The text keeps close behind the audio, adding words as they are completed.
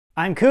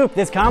I'm Coop.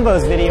 This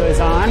combos video is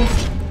on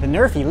the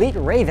Nerf Elite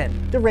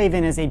Rayven. The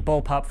Rayven is a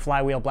bullpup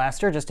flywheel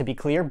blaster. Just to be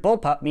clear,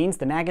 bullpup means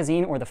the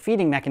magazine or the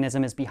feeding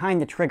mechanism is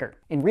behind the trigger.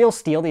 In real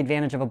steel, the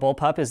advantage of a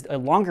bullpup is a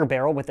longer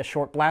barrel with a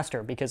short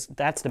blaster because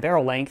that's the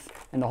barrel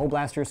length and the whole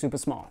blaster is super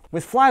small.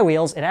 With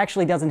flywheels, it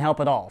actually doesn't help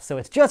at all, so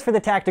it's just for the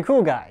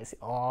tactical guys.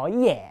 Oh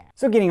yeah!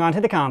 So getting on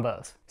to the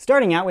combos.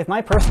 Starting out with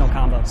my personal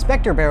combo.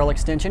 Spectre barrel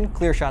extension,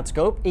 clear shot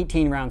scope,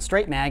 18 round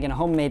straight mag, and a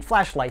homemade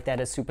flashlight that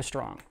is super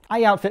strong.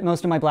 I outfit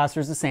most of my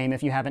blasters the same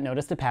if you haven't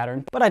noticed a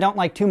pattern, but I don't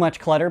like too much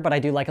clutter, but I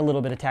do like a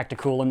little bit of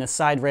tactical, and this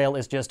side rail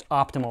is just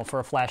optimal for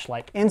a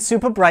flashlight. And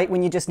super bright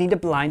when you just need to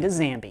blind a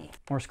zombie.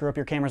 Or screw up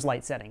your camera's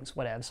light settings,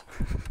 whatevs.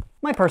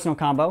 My personal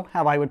combo,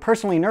 how I would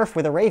personally nerf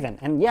with a Rayven.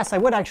 And yes, I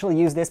would actually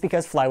use this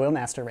because Flywheel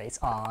Master Race.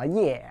 Aw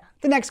yeah.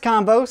 The next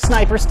combo,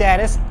 Sniper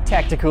Status,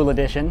 Tactical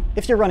Edition.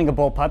 If you're running a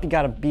bullpup, you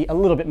gotta be a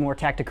little bit more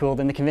tactical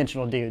than the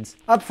conventional dudes.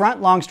 Up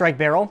front, long strike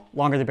barrel.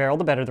 Longer the barrel,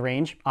 the better the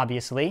range,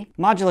 obviously.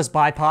 Modulus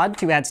bipod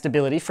to add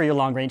stability for your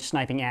long range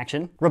sniping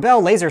action.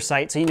 Rebel laser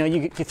sight, so you know you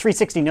get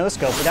 360 no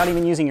scope without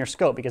even using your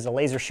scope because the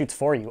laser shoots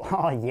for you.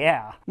 Oh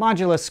yeah.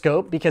 Modulus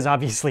scope, because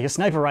obviously a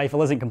sniper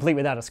rifle isn't complete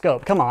without a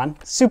scope. Come on.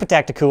 Super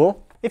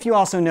tactical. If you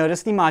also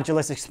notice the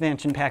Modulus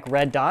Expansion Pack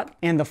Red Dot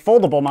and the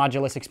foldable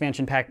Modulus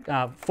Expansion Pack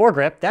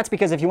foregrip, that's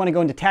because if you want to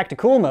go into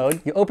tactical mode,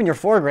 you open your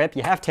foregrip,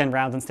 you have 10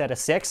 rounds instead of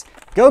 6,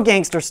 go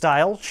gangster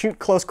style, shoot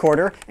close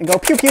quarter, and go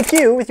pew pew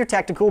pew with your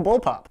tactical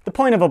bullpup. The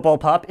point of a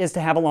bullpup is to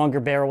have a longer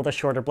barrel with a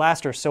shorter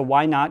blaster, so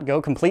why not go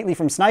completely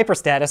from sniper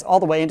status all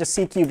the way into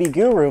CQB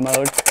guru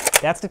mode?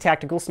 That's the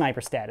tactical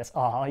sniper status.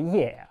 Oh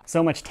yeah.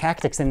 So much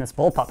tactics in this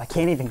bullpup, I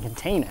can't even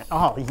contain it.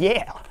 Oh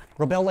yeah.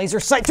 Rebel laser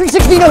sight,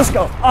 360 no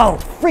scope! Oh,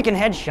 freaking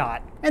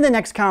headshot. And the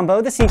next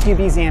combo, the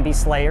CQB Zombie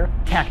Slayer,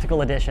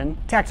 Tactical Edition.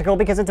 Tactical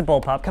because it's a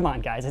bullpup, come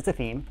on guys, it's a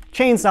theme.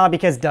 Chainsaw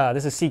because duh,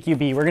 this is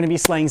CQB, we're gonna be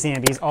slaying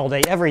zombies all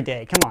day, every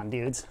day, come on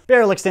dudes.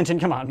 Barrel extension,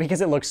 come on, because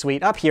it looks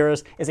sweet. Up here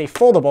is a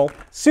foldable,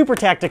 super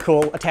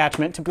tactical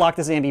attachment to block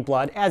the zombie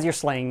blood as you're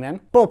slaying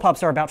them.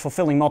 Bullpups are about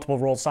fulfilling multiple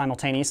roles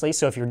simultaneously,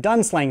 so if you're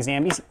done slaying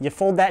zombies, you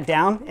fold that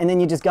down, and then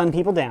you just gun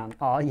people down.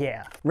 Aw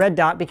yeah. Red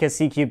dot because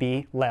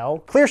CQB, lel.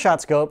 Clear shot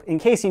scope, in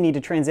case you need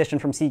to transition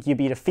from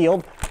CQB to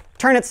field.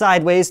 Turn it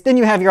sideways, then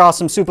you have your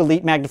awesome super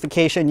elite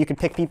magnification. You can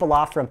pick people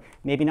off from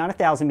maybe not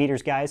 1,000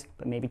 meters, guys,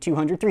 but maybe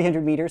 200,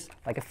 300 meters,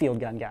 like a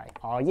field gun guy.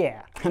 Oh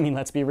yeah. I mean,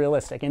 let's be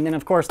realistic. And then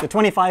of course the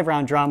 25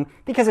 round drum,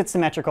 because it's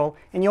symmetrical,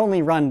 and you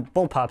only run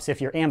bullpups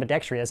if you're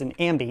ambidextrous and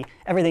ambi.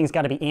 Everything's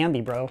gotta be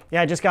ambi, bro.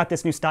 Yeah, I just got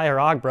this new Steyr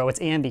AUG, bro. It's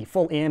ambi,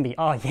 full ambi.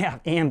 Oh yeah,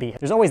 ambi.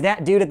 There's always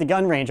that dude at the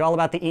gun range all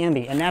about the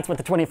ambi, and that's what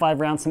the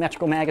 25 round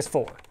symmetrical mag is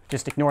for.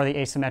 Just ignore the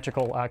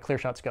asymmetrical clear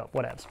shot scope,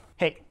 whatevs.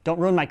 Hey, don't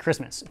ruin my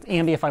Christmas. It's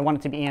ambi if I want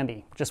it to be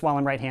ambi, just while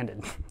I'm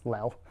right-handed.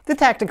 Lel. The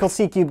tactical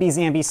CQB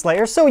Zombie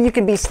Slayer, so you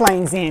can be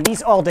slaying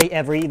zombies all day,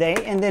 every day,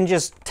 and then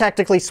just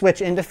tactically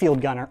switch into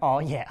field gunner. Oh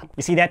yeah.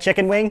 You see that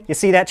chicken wing? You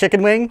see that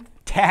chicken wing?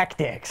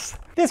 Tactics.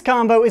 This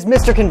combo is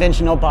Mr.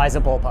 Conventional buys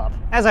a bullpup.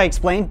 As I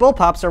explained,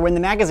 bullpups are when the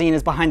magazine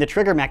is behind the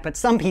trigger mech, but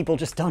some people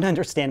just don't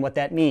understand what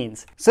that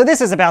means. So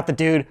this is about the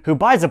dude who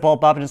buys a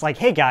bullpup and is like,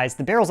 hey guys,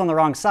 the barrel's on the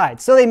wrong side.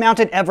 So they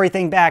mounted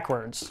everything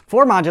backwards.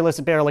 4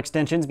 Modulus barrel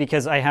extensions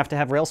because I have to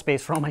have rail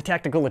space for all my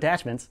tactical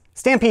attachments.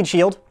 Stampede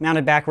shield,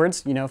 mounted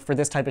backwards, you know, for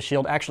this type of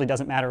shield actually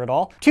doesn't matter at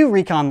all. 2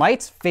 recon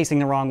lights, facing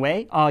the wrong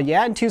way.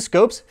 Yeah, and 2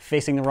 scopes,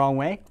 facing the wrong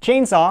way.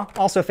 Chainsaw,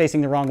 also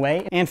facing the wrong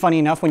way. And funny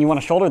enough, when you want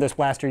to shoulder this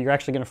blaster, you're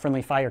actually going to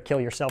friendly fire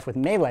kill yourself with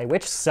melee,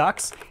 which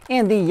sucks.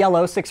 And the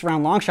yellow 6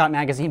 round long shot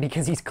magazine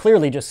because he's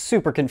clearly just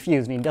super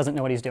confused and he doesn't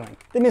know what he's doing.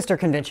 The Mr.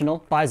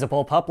 Conventional buys a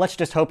bullpup. Let's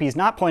just hope he's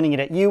not pointing it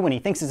at you when he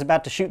thinks he's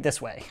about to shoot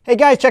this way. Hey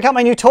guys, check out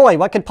my new toy.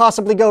 What could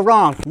possibly go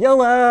wrong?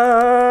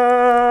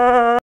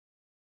 YOLO!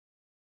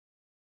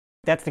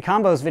 That's the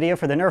combos video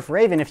for the Nerf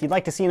Rayven. If you'd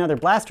like to see another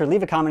blaster,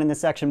 leave a comment in the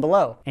section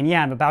below. And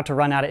yeah, I'm about to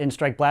run out of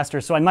in-strike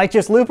blasters, so I might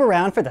just loop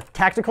around for the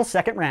tactical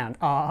second round.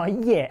 Aw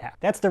yeah.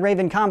 That's the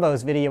Rayven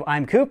combos video.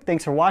 I'm Coop,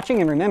 thanks for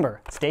watching, and remember,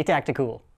 stay tactical.